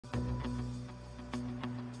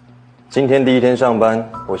今天第一天上班，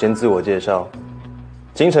我先自我介绍。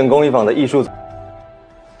京城工艺坊的艺术。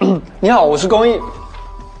你好，我是工艺。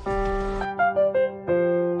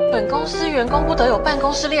本公司员工不得有办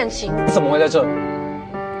公室恋情。你怎么会在这？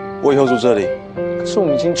我以后住这里。可是我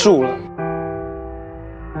们已经住了。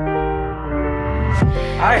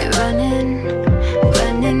哎。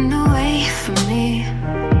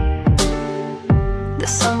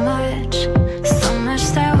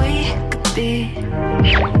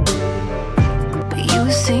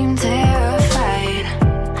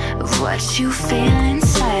 What you feel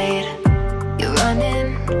inside? You're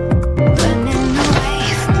running away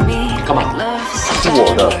from me. 干嘛？是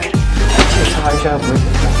我的。检查一下不会检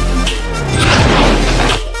查。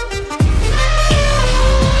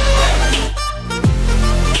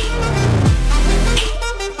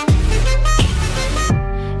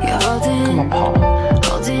干嘛跑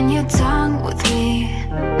？Holding your tongue with me.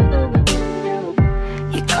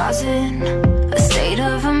 You're causing a state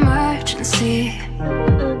of emergency.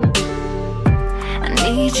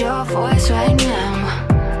 Need your voice right now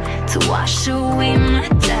to wash away my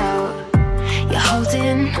doubt. You're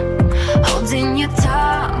holding your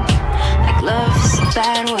tongue like love is a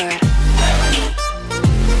bad word.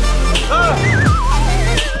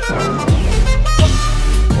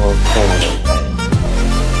 Okay.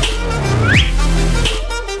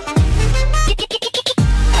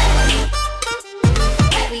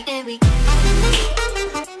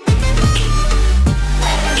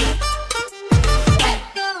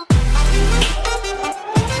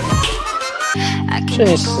 是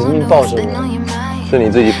你死命抱着我，是你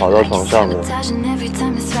自己跑到床上的。你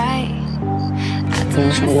有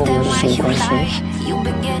想过我们是什么关系吗？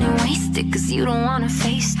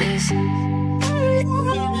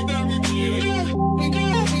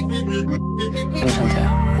你想怎样？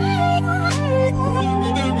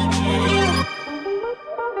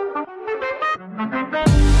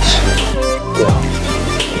不要！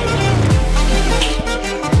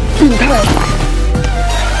变态！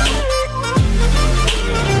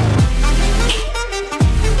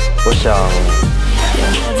 我想，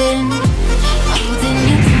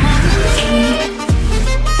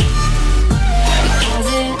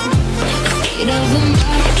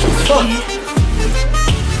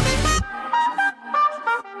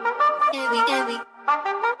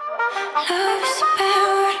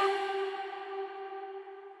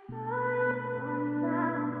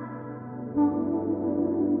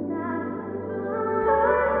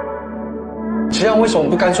这样为什么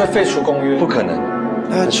不干脆废除公约？不可能。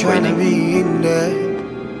 那是规定。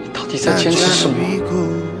你到底在坚持什么？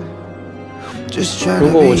如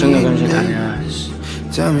果我真的跟谁谈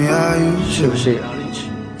恋爱，是不是也要离职？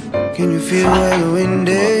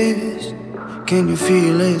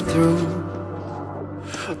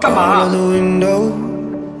干嘛？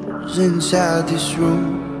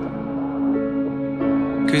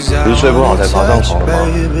不是睡不好才爬上床的吗？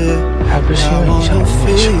还不是因为你想我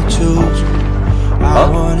没想。 I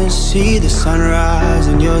wanna see the sunrise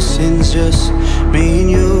and your sins, just me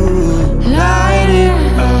and you. Light it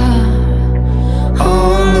up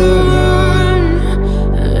on the run.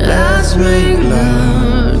 Let's make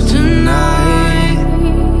love tonight.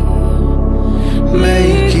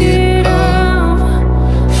 Make it up,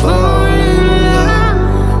 fall in love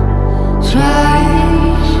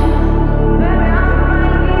twice.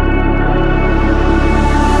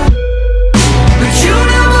 But you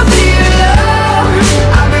never be alone.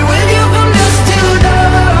 I've been with you from dusk till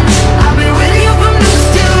dawn. I've been with you from dusk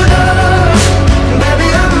till dawn. Baby,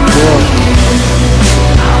 I'm ready.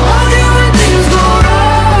 I want you when things go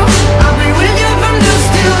wrong. I've been with you from dusk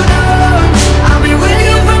till dawn. I've been with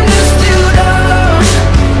you from dusk till dawn.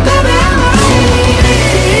 Baby, I'm ready.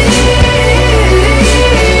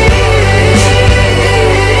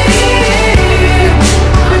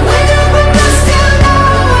 I've been with you from dusk till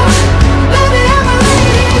dawn. Baby, I'm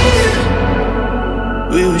ready.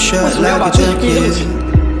 We were shot like a jacket.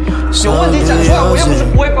 有问题讲出来，我又不是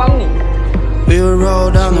不会帮你。 We would roll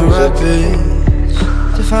down the rapids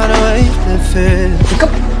to find a way that fits.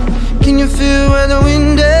 Can you feel where the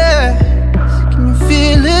wind is? Can you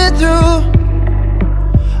feel it through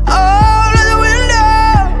all of the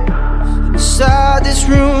windows inside this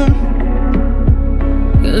room?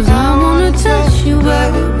 'Cause I wanna touch you,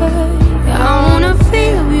 baby. I wanna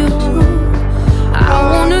feel you too. I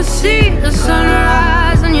wanna see the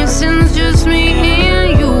sunrise and your sins, just me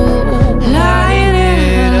and you. Light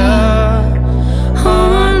it up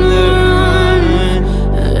on the run.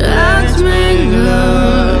 Let's make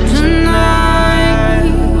love tonight.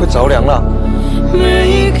 会着凉了。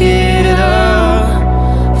 Make it up.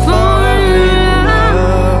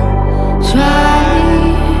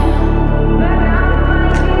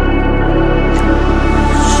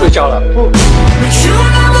 脚了。不。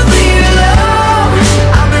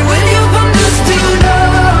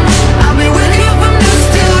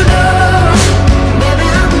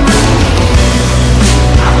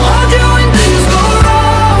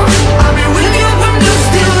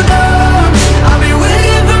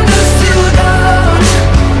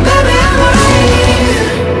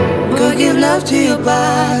 To your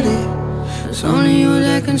body, it's only you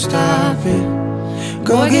that can stop it.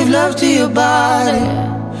 Go give love to your body,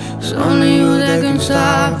 it's only you that can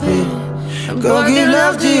stop it. Go give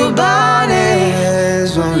love to your body,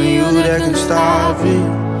 it's only you that can stop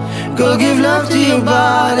it. Go give love to your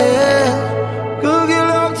body, go give